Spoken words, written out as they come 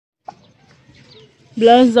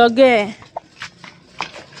Blonzoge.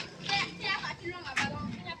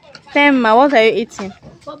 Temma, what are you eating?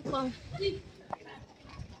 Popcorn.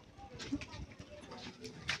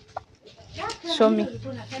 Show me.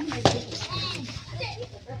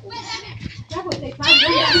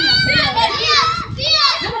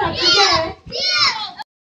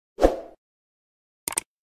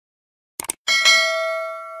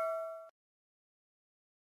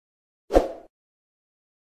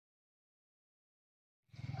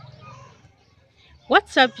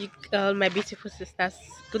 What's up, my beautiful sisters?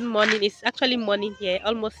 Good morning. It's actually morning here,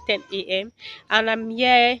 almost 10 a.m. And I'm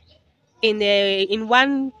here in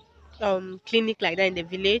one clinic like that in the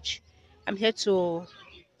village. I'm here to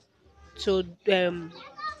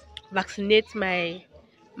vaccinate my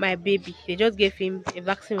baby. They just gave him a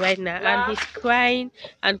vaccine right now, and he's crying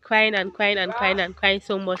and crying and crying and crying and crying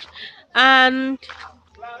so much. And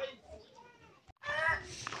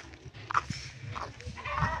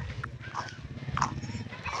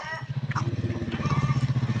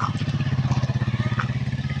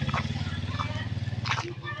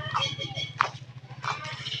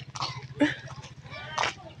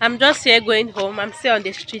I'm just here going home. I'm still on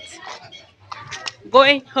the street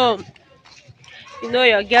going home. You know,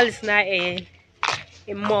 your girl is not a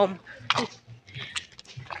mom,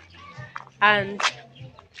 and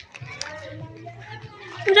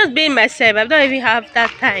I'm just being myself. I don't even have that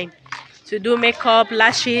time to do makeup,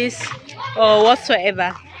 lashes, or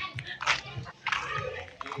whatsoever.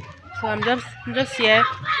 So I'm just here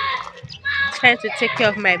trying to take care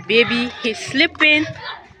of my baby. He's sleeping.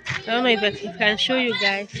 I don't know if I can show you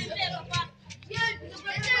guys.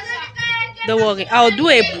 Don't worry. I'll do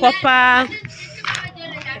a proper,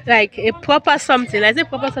 like a proper something. I say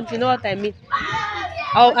proper something. You know what I mean?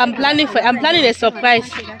 I'm planning a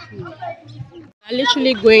surprise. I'm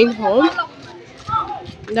literally going home.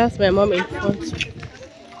 That's my mom in front.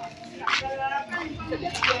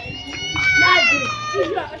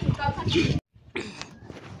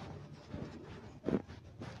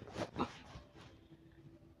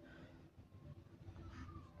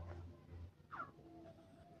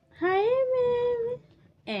 Hi,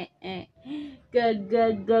 baby. Good,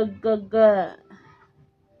 good, good, good, good.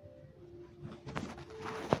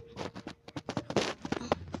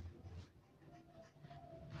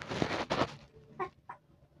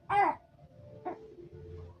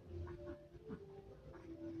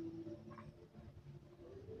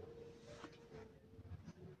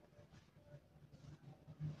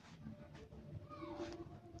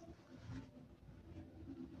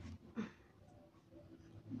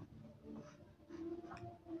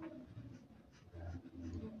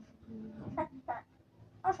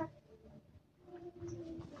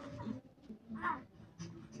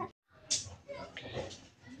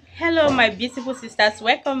 Hello, my beautiful sisters.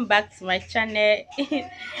 Welcome back to my channel. Is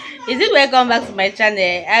it welcome back to my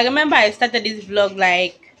channel? I remember I started this vlog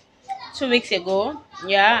like 2 weeks ago.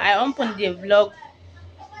 Yeah, I opened the vlog.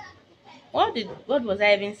 What was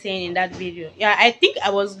I even saying in that video? Yeah, I think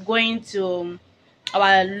I was going to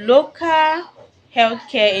our local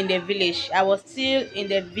healthcare in the village. I was still in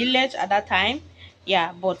the village at that time.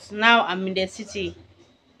 Yeah, but now I'm in the city.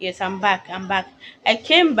 Yes, I'm back. I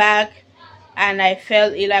came back and I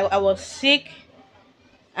felt ill. I was sick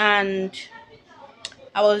and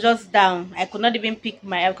I was just down. I could not even pick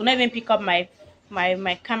up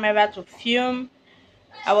my camera to film.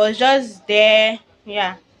 I was just there.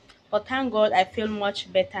 Yeah. But thank God I feel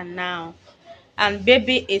much better now. And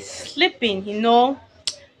baby is sleeping, you know.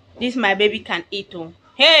 This my baby can eat. Oh.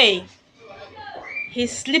 Hey,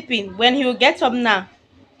 he's sleeping. When he will get up now,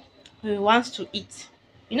 he wants to eat.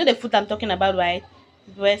 You know the food I'm talking about, right?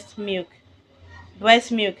 Breast milk.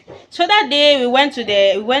 Breast milk. So that day we went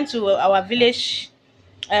to our village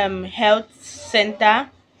health center,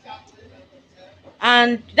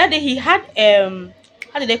 and that day he had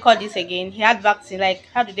how did they call this again? He had vaccine. Like,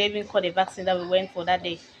 how did they even call the vaccine that we went for that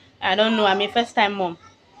day? I don't know. I'm a first time mom.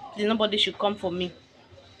 Nobody should come for me.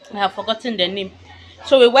 I have forgotten the name.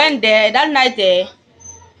 So we went there that night. There,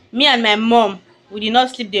 me and my mom, we did not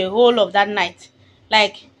sleep the whole of that night.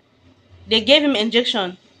 Like, they gave him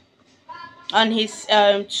injection on his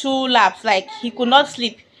two laps. Like, he could not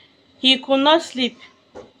sleep. He could not sleep.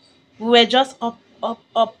 We were just up.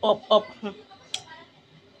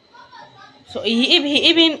 So he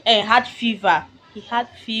even had fever. He had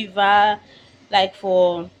fever, like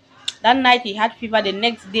for that night. He had fever the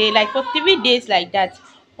next day, like for 3 days, like that.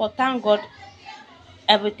 But thank God,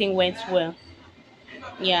 everything went well.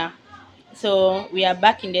 Yeah. So we are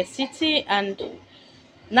back in the city, and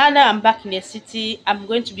Now that I'm back in the city, I'm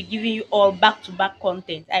going to be giving you all back to back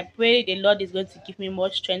content. I pray the Lord is going to give me more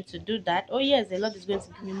strength to do that. Oh yes, the Lord is going to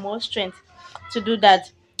give me more strength to do that.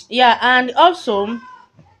 Yeah, and also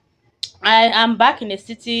I am back in the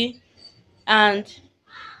city, and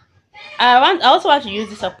I also want to use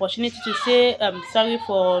this opportunity to say sorry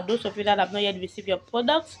for those of you that have not yet received your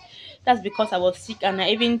products. That's because I was sick, and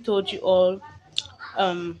I even told you all,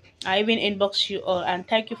 I even inboxed you all, and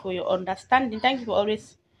thank you for your understanding. Thank you for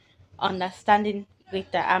always understanding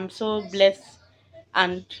Rita. I'm so blessed,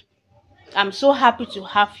 and I'm so happy to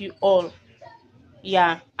have you all.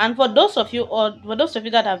 Yeah, and for those of you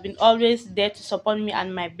that have been always there to support me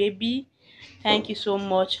and my baby, thank you so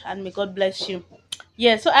much, and may God bless you.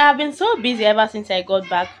 Yeah, so I have been so busy ever since I got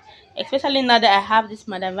back, especially now that I have this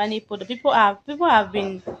Madam Vani product. People have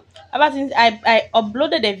been, ever since I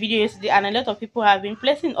uploaded the video yesterday, and a lot of people have been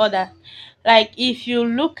placing order. Like, if you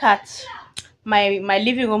look at my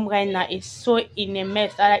living room right now, is so in a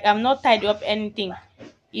mess. I'm not tidy up anything.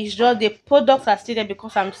 It's just the products are still there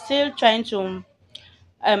because I'm still trying to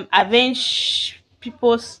arrange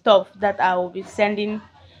people's stuff that I will be sending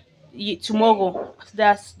tomorrow. There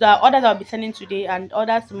are orders I'll be sending today and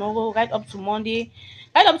others tomorrow, right up to Monday,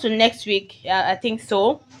 right up to next week. Yeah, I think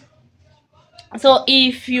so. So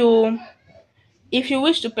if you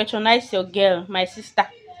wish to patronize your girl, my sister,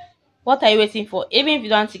 what are you waiting for? Even if you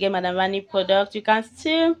don't want to get Madam Vani product, you can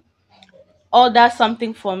still order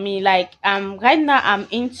something for me. Like, right now I'm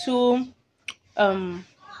into um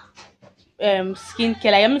skincare.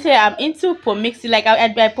 Like, let me say I'm into Pomix. Like, I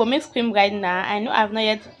buy Pomix cream right now. I know I've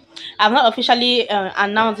not officially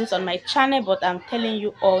announced this on my channel, but I'm telling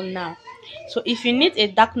you all now. So if you need a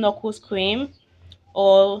dark knuckles cream,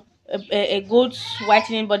 or a good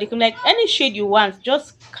whitening body cream, like any shade you want,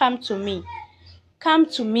 just come to me.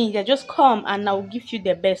 Yeah, just come and I'll give you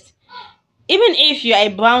the best. Even if you're a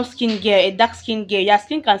brown skin girl, a dark skin girl, your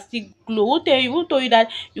skin can still glow. Who told you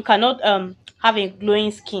that you cannot have a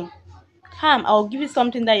glowing skin? Come, I'll give you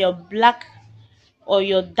something that your black or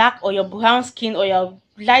your dark or your brown skin or your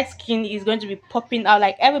light skin is going to be popping out.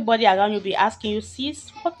 Like, everybody around you will be asking you,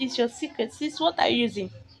 sis, what is your secret? Sis, what are you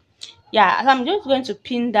using? Yeah, so I'm just going to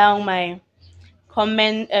pin down my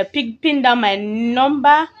pin down my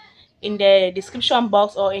number in the description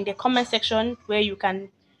box or in the comment section where you can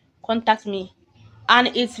contact me. And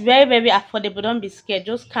it's very, very affordable. Don't be scared,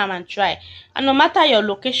 just come and try. And no matter your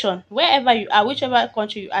location, wherever you are, whichever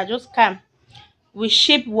country you are, just come. We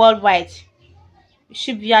ship worldwide. We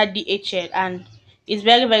ship via DHL, and it's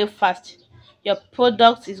very, very fast. Your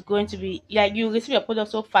product is going to be like, you receive your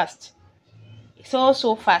product so fast,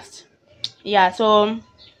 so fast. Yeah, so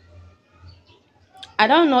I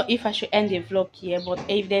don't know if I should end the vlog here, but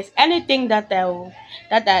if there's anything that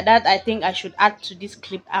I think I should add to this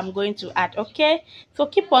clip, I'm going to add. Okay, so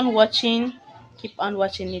keep on watching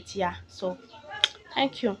it. Yeah, so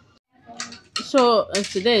thank you. So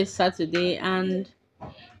today is Saturday, and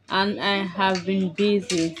I have been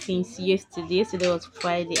busy since yesterday. Yesterday was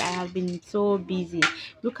Friday. I have been so busy.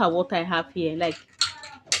 Look at what I have here. Like,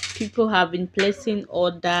 people have been placing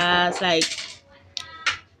orders. Like,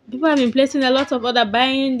 people have been placing a lot of order,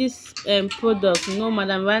 buying this product. You know,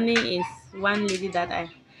 Madam Vani is one lady that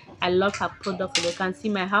I love her product. So you can see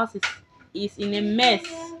my house is in a mess.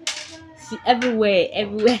 See, everywhere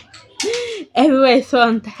everywhere is so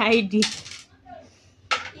untidy.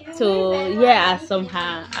 So yeah, are some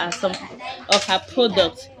of her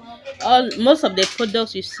products. Most of the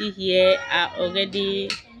products you see here are already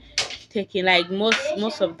taken, like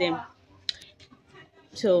most of them.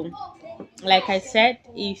 So, like I said,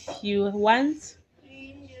 if you want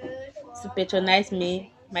to patronize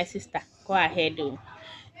me, my sister, go ahead. Oh.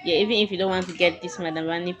 Yeah, even if you don't want to get this Madam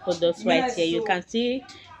Vani products right here, you can still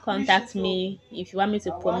contact me if you want me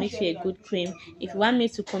to promise you a good cream. If you want me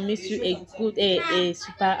to promise you a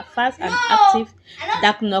super fast and active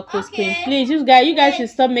dark knuckles cream, please, you guys should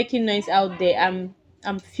stop making noise out there.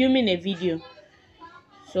 I'm filming a video,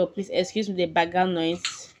 so please excuse me the background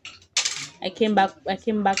noise. I came back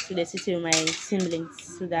to the city with my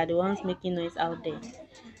siblings, so they're the ones making noise out there.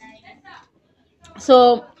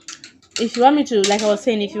 So if you want me to, like I was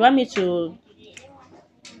saying, if you want me to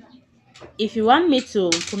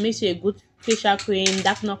promise you a good facial cream,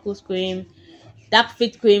 dark knuckles cream, dark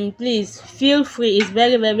fit cream, please feel free. It's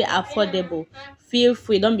very, very affordable. Feel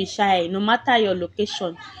free, don't be shy. No matter your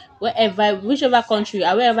location, whichever country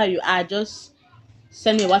or wherever you are, just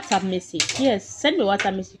send me a WhatsApp message. Yes, send me a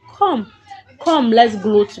WhatsApp message. Come, let's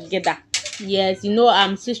glow together. Yes,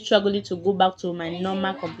 I'm still struggling to go back to my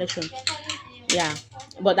normal complexion. Yeah,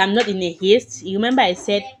 but I'm not in a haste. You remember I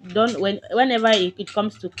said, don't whenever it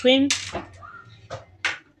comes to cream,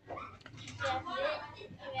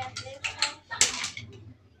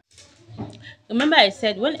 Remember I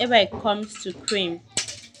said whenever it comes to cream,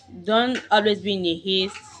 don't always be in a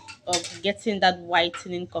haste of getting that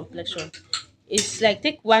whitening complexion. It's like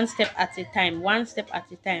take one step at a time, one step at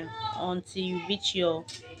a time until you reach your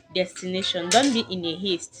destination. Don't be in a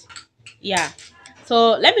haste. Yeah.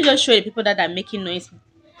 So let me just show you the people that are making noise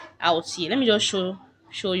out here. Let me just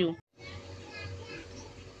show you.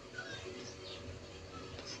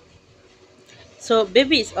 So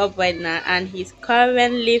baby is up right now and he's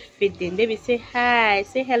currently feeding. Baby, say hi.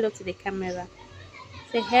 Say hello to the camera.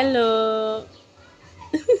 Say hello.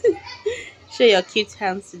 Show your cute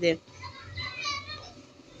hands to them.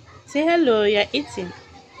 Say hello. You're eating.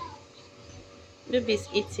 Baby's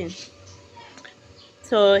eating.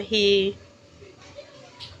 So he's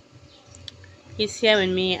here with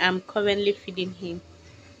me. I'm currently feeding him.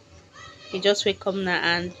 He just wake up now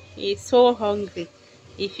and he's so hungry.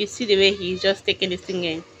 If you see the way he's just taking this thing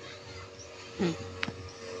in.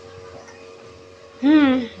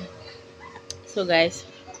 Hmm. So guys,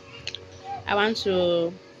 I want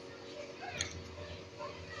to,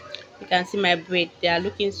 you can see my braid. They are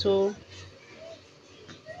looking so,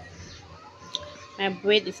 my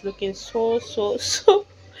braid is looking so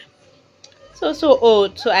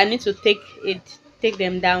old. So I need to take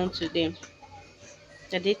them down today.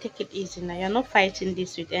 That they take it easy now. You're not fighting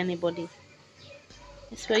this with anybody.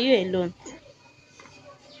 It's for you alone.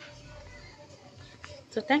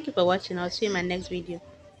 So thank you for watching. I'll see you in my next video.